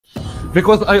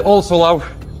Because I also love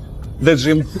the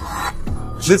gym.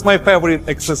 This is my favorite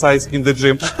exercise in the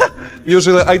gym.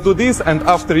 Usually I do this and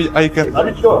after I can...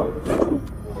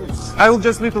 I will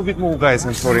just little bit move, guys,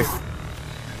 I'm sorry.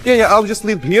 Yeah, I'll just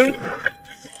leave here.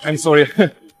 I'm sorry.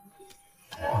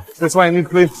 That's why I need to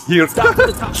clean here. Stop to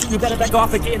the top, you better back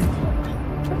off again.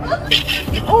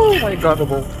 Oh my god.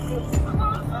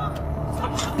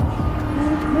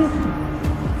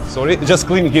 Sorry, just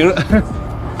clean here.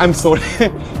 I'm sorry.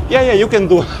 Yeah, you can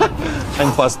do.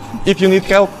 I'm fast. If you need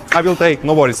help, I will take.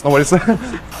 No worries, no worries. Sorry,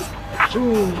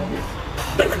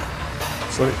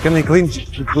 can I clean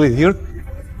here?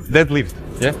 Deadlift.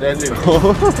 Yeah?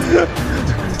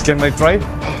 Deadlift. Can I try?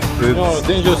 No,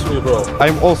 dangerous for you, bro.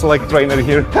 I'm also like trainer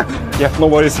here. Yeah, no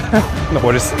worries. No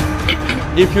worries.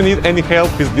 If you need any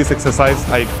help with this exercise,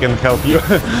 I can help you.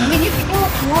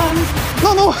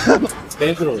 No.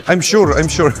 Dangerous. I'm sure.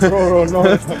 Bro, no.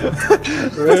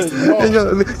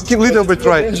 Give little bit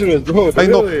try. Dangerous, bro. I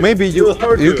know. Really. Maybe you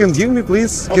can give me,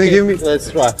 please. Okay, Can you give me?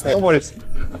 Let's try. No worries.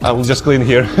 I will just clean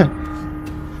here.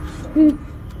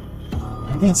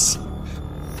 Yes.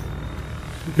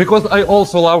 Because I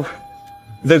also love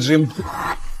the gym.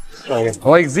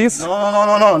 Like this?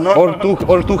 No.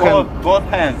 Or two hands. Both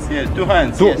hands. Yeah, two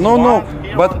hands. Two, yes. no. One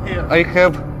here, But one here. I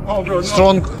have No, bro, no.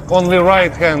 strong only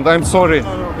right hand. I'm sorry.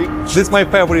 No. This is my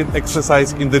favorite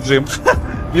exercise in the gym.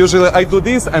 Usually I do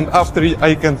this and after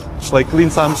I can like clean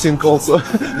something also.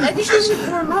 I think you should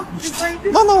warm up before you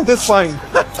do. No, that's fine.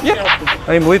 Yeah,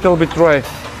 I'm little bit dry.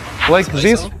 Like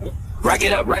this. Rack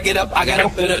it up, I got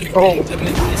up in it.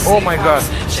 Oh my god.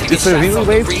 It's a real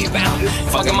weight?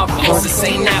 Fucking my boss to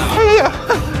say now.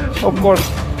 Yeah, of course.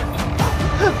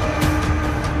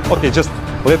 Okay, just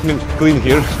let me clean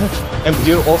here. And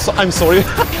here also, I'm sorry.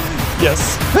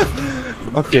 Yes.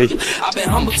 Okay. I've been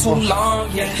humble too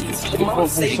long, yeah. Oh,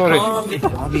 sorry.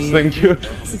 Thank you.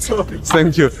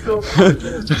 Thank you.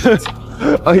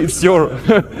 It's your...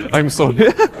 I'm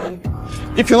sorry.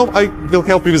 If you know, I will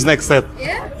help you with next set.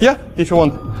 Yeah? Yeah, if you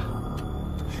want.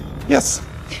 Yes.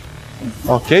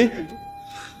 Okay.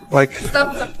 Like...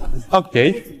 Stop.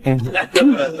 Okay.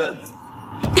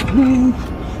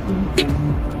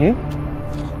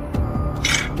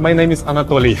 My name is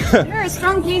Anatoly. You're a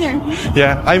strong cleaner.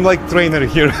 Yeah, I'm like trainer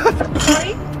here.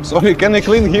 Sorry? Sorry, can I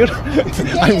clean here?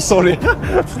 I'm sorry.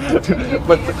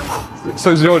 But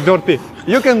so you're dirty.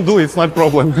 You can do it, it's not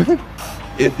problem.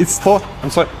 It's for... I'm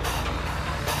sorry.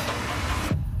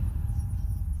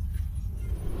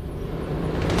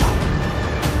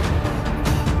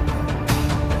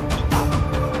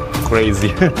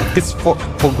 Crazy. It's for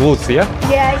glutes, yeah?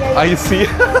 Yeah. I see.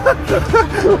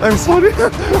 I'm sorry.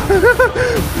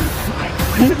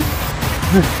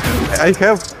 I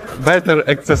have better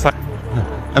exercise.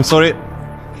 I'm sorry.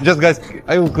 Just guys,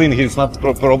 I will clean here, it's not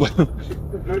a problem.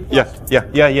 Yeah.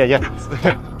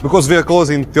 Because we are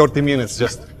closing 30 minutes,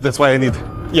 just that's why I need.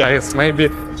 Yeah, yes, maybe.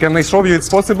 Can I show you it's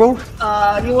possible?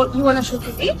 You want to show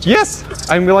me? Yes,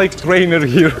 I'm like trainer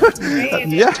here.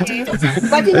 Yeah.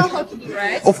 But you know how to do,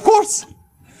 right? Of course.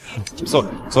 So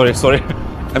sorry.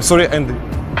 I'm sorry, and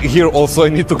here also I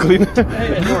need to clean.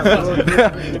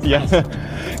 Yeah.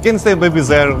 Can stay maybe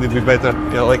there, it'll be better.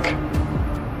 Yeah, like.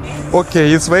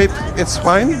 Okay, it's wait, it's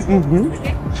fine.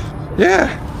 Yeah.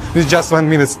 It's just 1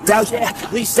 minute.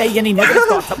 Please say any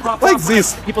negative thoughts. Like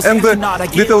this, and a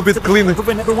little bit clean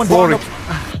floor.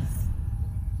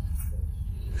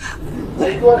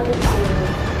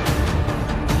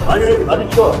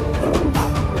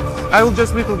 I will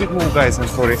just little bit move, guys. I'm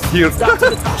sorry. Here. Stop to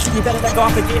the top, you better back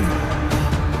off again.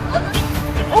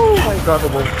 Oh my god.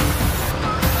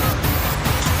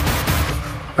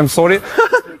 I'm sorry.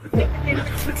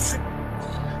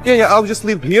 Yeah, I'll just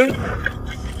leave here.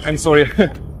 I'm sorry.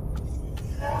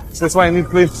 That's why I need to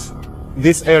clean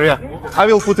this area. I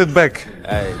will put it back.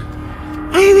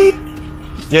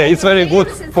 Yeah, it's very good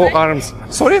for arms.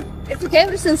 Sorry? It's okay,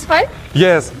 listen, fine?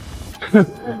 Yes.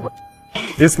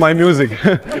 It's my music.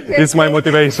 It's my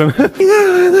motivation.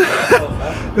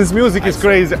 This music is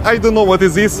crazy. I don't know what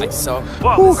is this. Whoa.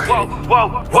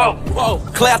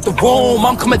 Clear out the room,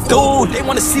 I'm coming through. They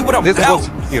want to see what I'm This about. was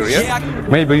here, yeah?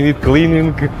 Maybe you need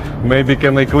cleaning. Maybe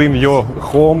can I clean your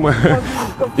home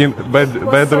in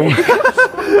bedroom?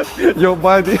 Your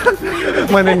body.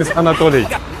 My name is Anatoly.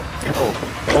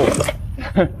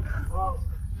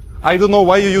 I don't know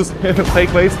why you use fake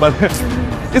face, but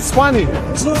it's funny.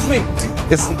 Excuse me.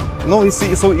 It's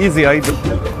so easy.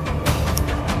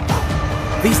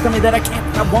 Please tell me that I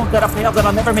can't, that I won't, that I fail, that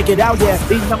I'll never make it out, yeah.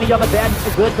 Please tell me all the bad and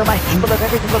the good, till my humble of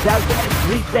every single doubt, yeah.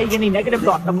 Please say any negative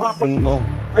thought. No.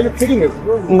 Are you kidding us?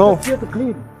 No. You have to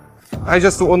clean. I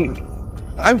just want.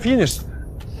 I'm finished.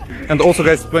 And also,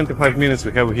 guys, 25 minutes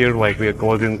we have here, like we are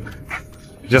closing.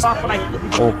 Just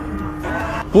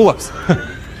pull-ups.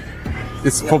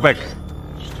 It's for back.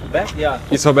 Back? Yeah.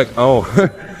 It's for back. Oh,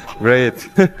 great.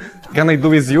 Can I do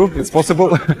with you? It's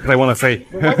possible. I wanna say.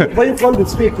 Why you call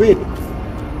this fake weight?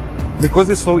 Because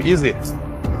it's so easy.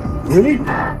 Really?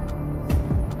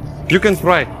 You can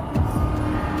try.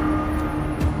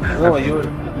 Oh, you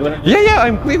wanna... Yeah,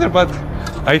 I'm cleaner, but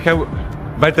I have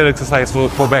better exercise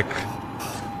for back.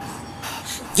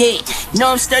 Yeah,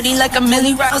 no, I'm sturdy like a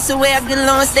Millie Rouse, the way I get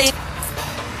along stage.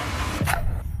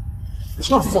 It's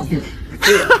not fucking...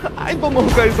 I don't know,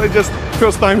 guys. I just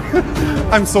first time.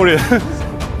 I'm sorry.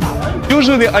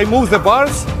 Usually I move the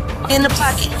bars. In the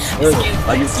pocket.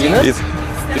 Are you cleaner?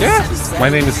 Yeah. My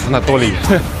name is Anatoly.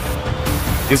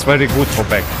 It's very good for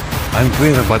back. I'm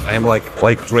cleaner, but I'm like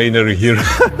trainer here.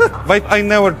 But I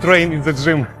never train in the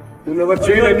gym. You never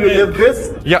train and you live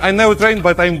this? Yeah, I never train,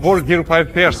 but I'm work here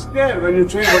 5 years. Yeah, when you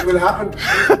train, what will happen?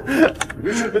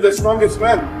 You should be the strongest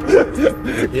man.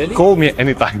 Really? Call me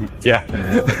anytime. Yeah.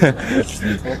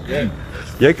 Okay.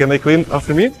 Yeah, can I clean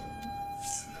after me?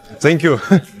 Thank you.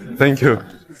 Thank you.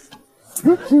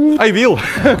 I will.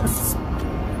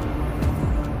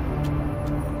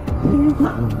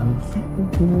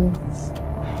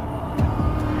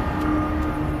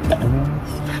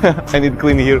 I need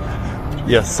clean here.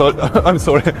 Yes, so I'm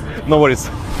sorry. No worries.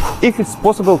 If it's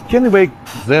possible, can you wait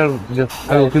there? Just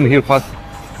I will clean here fast.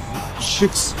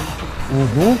 Shit.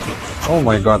 Oh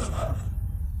my god.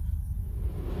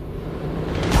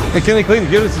 Hey, can I clean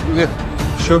here? Yeah,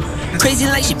 sure. Crazy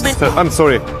like she been. I'm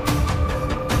sorry.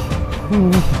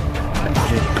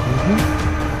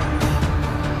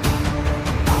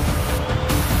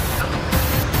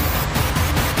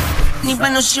 But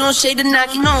no, she don't shade the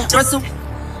knocking on. Russell.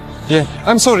 Yeah,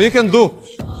 I'm sorry. You can do.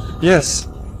 Yes.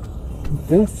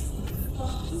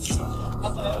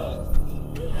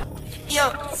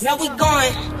 Yo, now we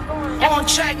going on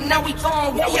track. Now we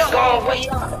going way up.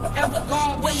 Now we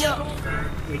going way up.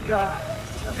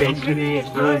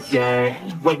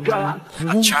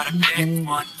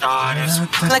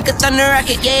 Like a thunder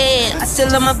rocket, yeah. I still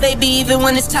love my baby even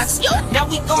when it's toxic. Yo, now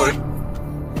we going.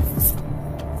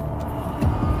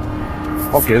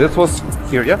 Okay, that was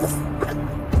here, yeah?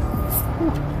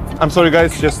 I'm sorry,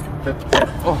 guys, just...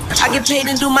 I get paid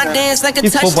and do my dance like a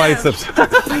It's for touchdown. biceps.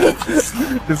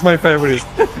 It's my favorite.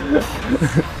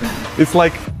 It's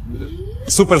like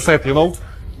super set, you know?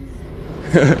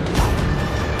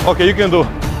 Okay, you can do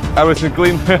everything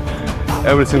clean,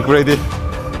 everything ready.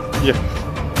 Yeah.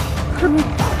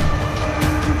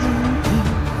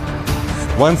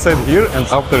 One set here and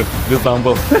after this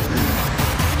dumbbell.